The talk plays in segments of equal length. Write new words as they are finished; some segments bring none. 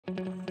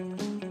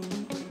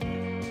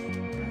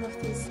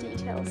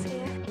details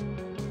here.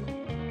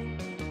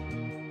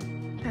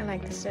 I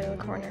like this little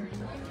corner.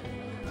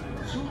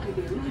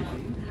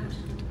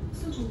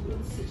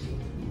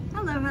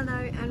 Hello,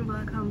 and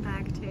welcome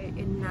back to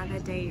another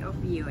day of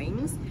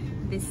viewings.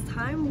 This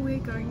time we're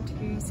going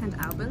to St.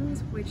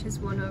 Albans, which is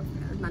one of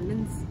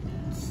London's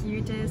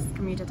cutest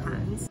commuter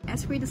towns.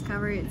 As we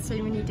discovered so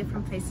many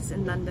different places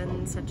in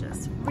London, such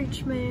as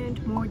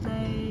Richmond,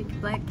 Mortlake,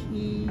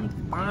 Blackheath,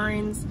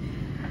 Barnes,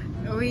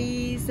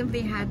 we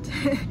simply had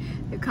to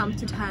come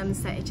to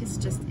terms that it is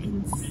just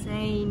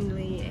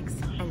insanely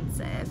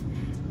expensive.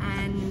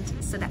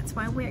 And so that's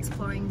why we're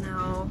exploring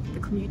now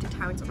the commuter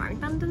towns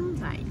around London,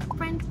 like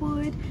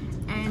Brentwood,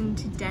 and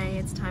today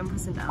it's time for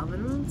St.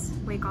 Albans.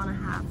 We're gonna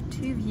have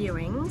 2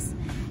 viewings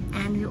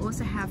and we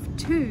also have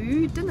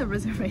 2 dinner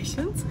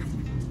reservations.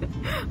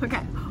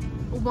 Okay,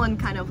 one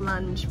kind of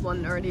lunch,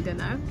 one early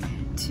dinner,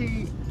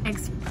 to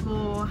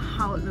explore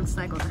how it looks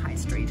like on the high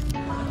street.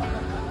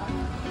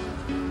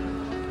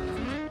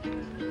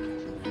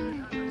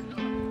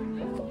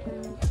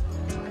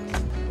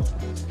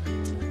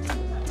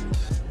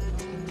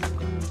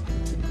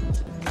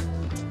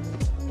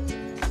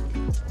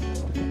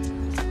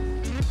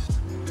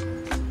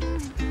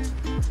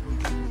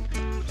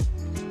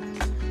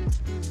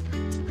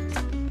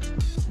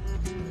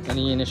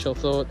 Any initial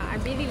thought? I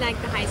really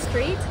like the high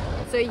street,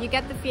 so you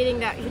get the feeling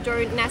that you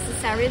don't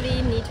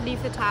necessarily need to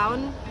leave the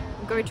town,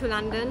 go to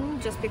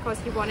London just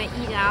because you want to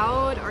eat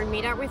out or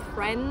meet up with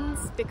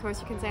friends,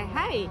 because you can say,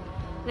 hey,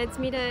 let's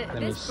meet at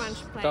this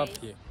brunch place.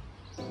 Here.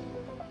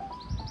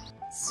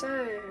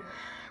 So,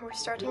 we're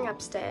starting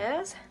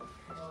upstairs.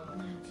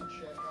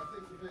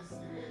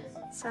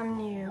 Some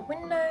new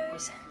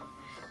windows,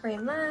 very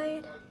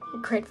light,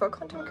 great for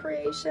content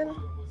creation.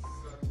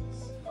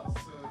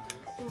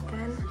 And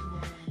then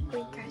we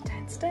go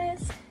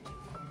downstairs.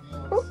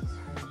 Ooh.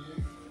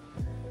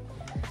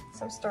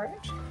 Some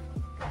storage.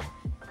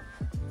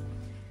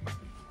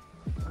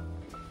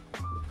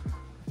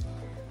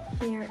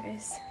 Here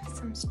is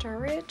some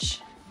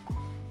storage.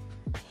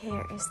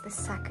 Here is the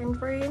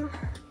second room.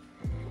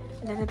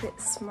 A little bit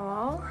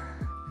small,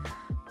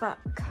 but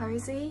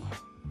cozy,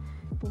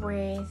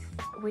 with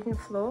wooden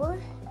floor.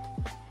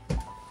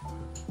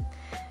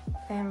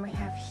 Then we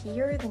have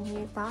here the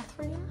new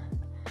bathroom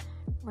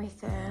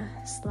with the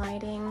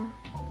sliding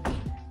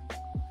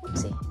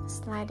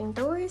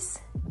doors,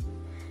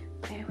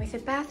 with a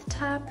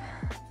bathtub.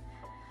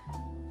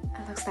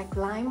 It looks like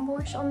lime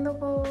wash on the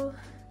wall.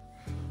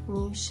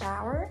 New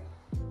shower.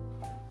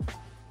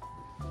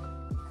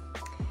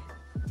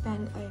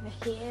 Then over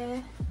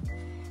here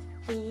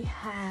we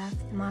have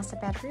the master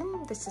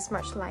bedroom. This is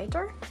much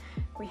lighter.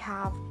 We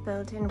have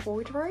built-in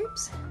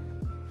wardrobes.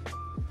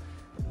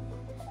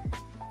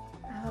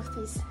 I love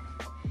these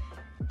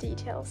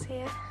details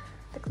here.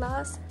 The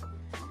glass,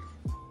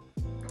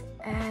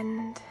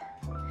 and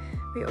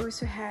we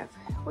also have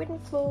wooden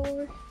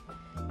floor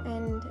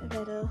and a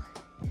little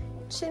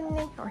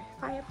chimney or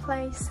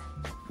fireplace.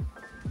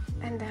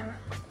 And then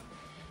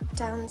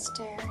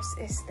downstairs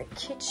is the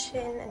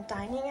kitchen and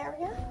dining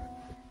area.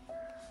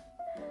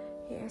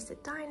 Here's the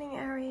dining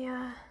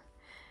area,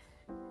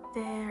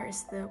 there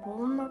is the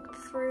wall knocked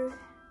through,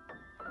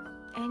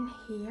 and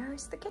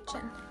here's the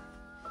kitchen.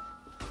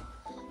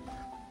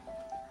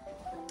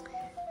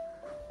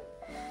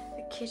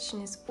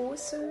 Kitchen is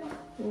also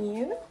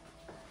new,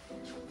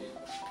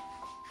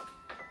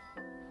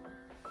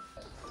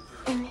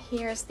 and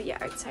here's the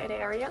outside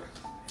area.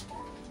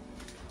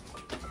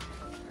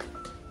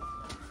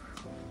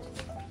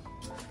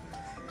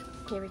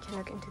 Here we can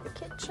look into the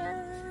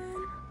kitchen,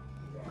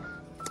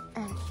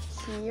 and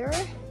here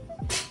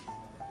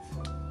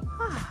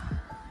I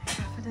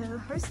have a little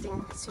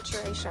hosting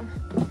situation.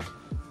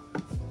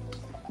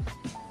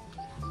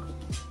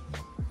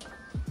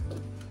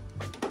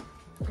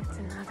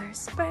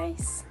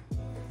 Space.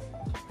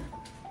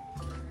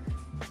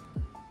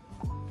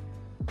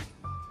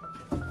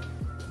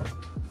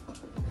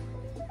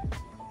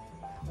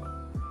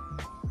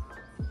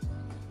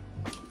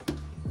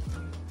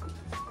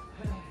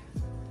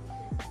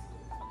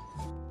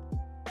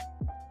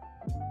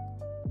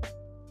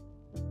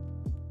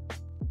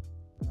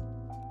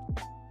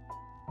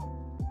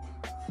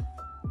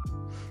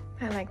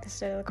 I like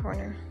this little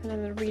corner, a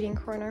little reading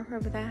corner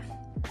over there.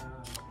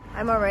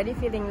 I'm already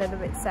feeling a little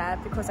bit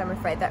sad because I'm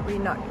afraid that we're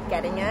not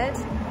getting it,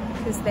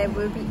 because there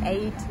will be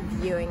 8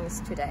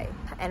 viewings today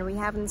and we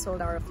haven't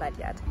sold our flat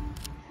yet.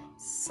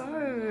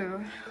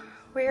 So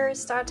we're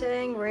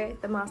starting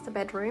with the master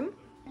bedroom.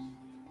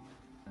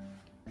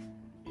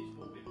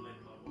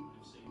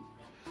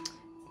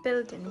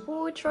 Built-in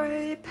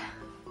wardrobe.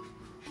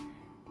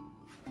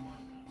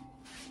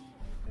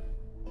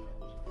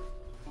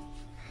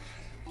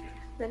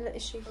 Little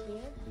issue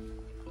here.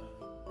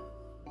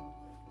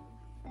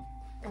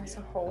 There's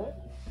a hole.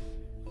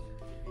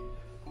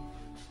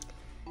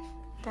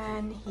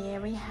 Then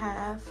here we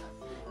have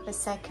the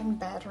second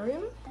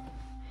bedroom,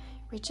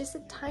 which is a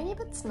tiny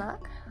bit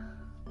snug.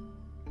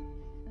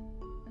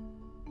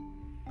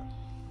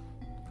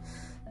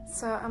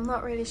 So I'm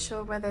not really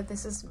sure whether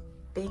this is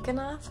big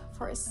enough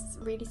for a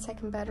really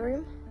second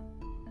bedroom.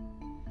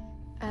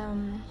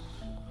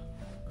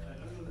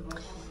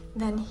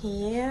 Then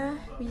here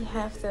we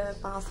have the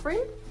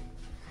bathroom.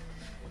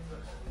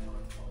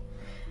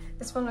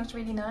 This one looks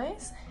really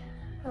nice.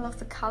 I love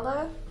the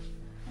color.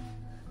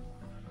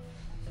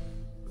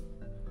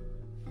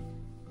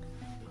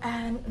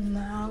 And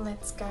now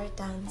let's go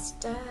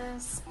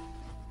downstairs.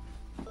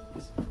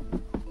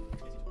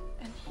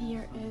 And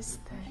here is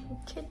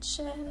the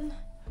kitchen.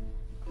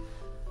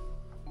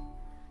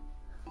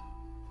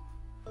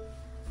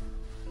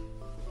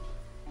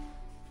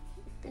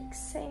 Big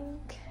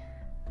sink.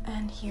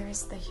 And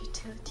here's the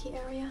utility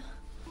area.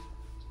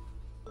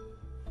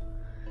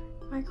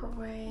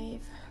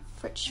 Microwave,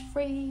 fridge,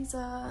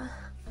 freezer,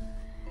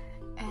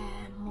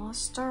 and more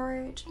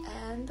storage,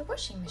 and the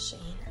washing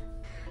machine.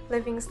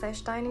 Living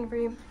 / dining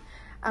room.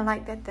 I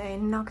like that they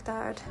knocked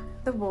out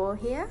the wall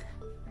here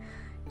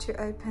to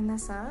open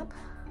this up.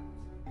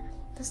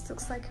 This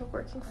looks like a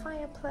working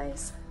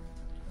fireplace.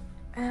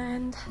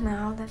 And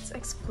now let's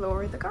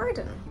explore the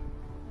garden.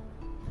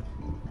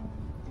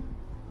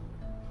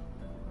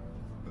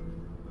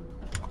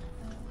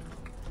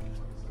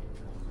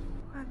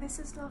 Wow, this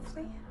is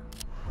lovely.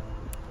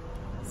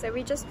 So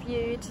we just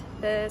viewed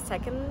the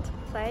second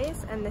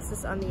place, and this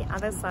is on the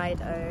other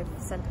side of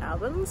St.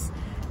 Albans.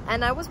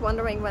 And I was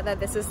wondering whether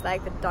this is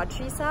like the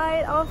dodgy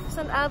side of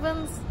St.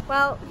 Albans.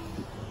 Well,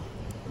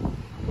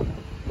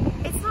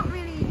 it's not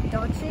really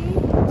dodgy.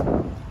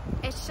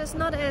 It's just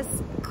not as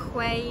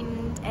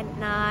quaint and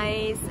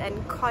nice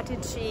and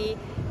cottagey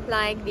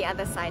like the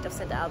other side of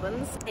St.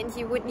 Albans. And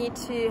you would need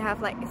to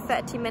have like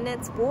 30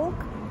 minutes walk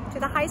to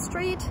the high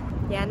street.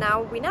 Yeah,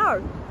 now we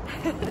know.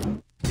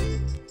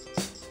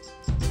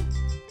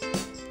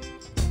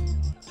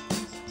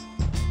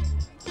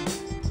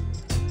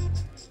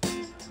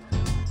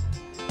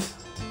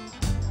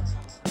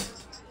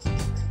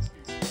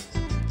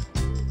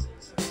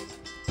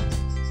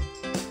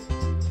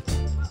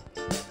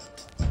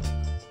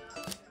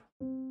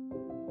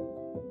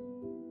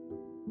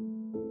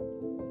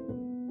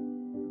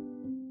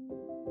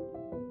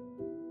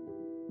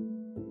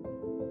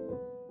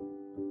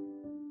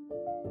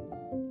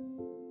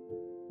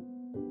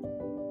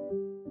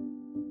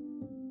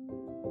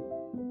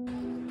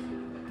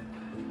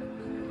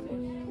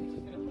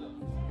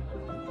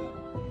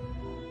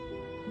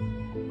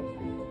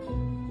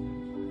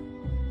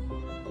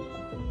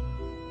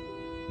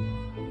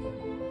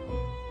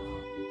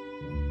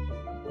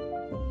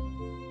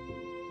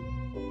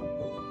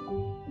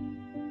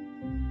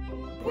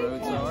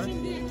 Roads are?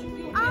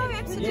 Oh,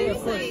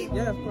 absolutely.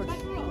 Yeah, of course. Yeah,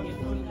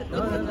 of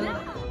course.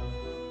 No.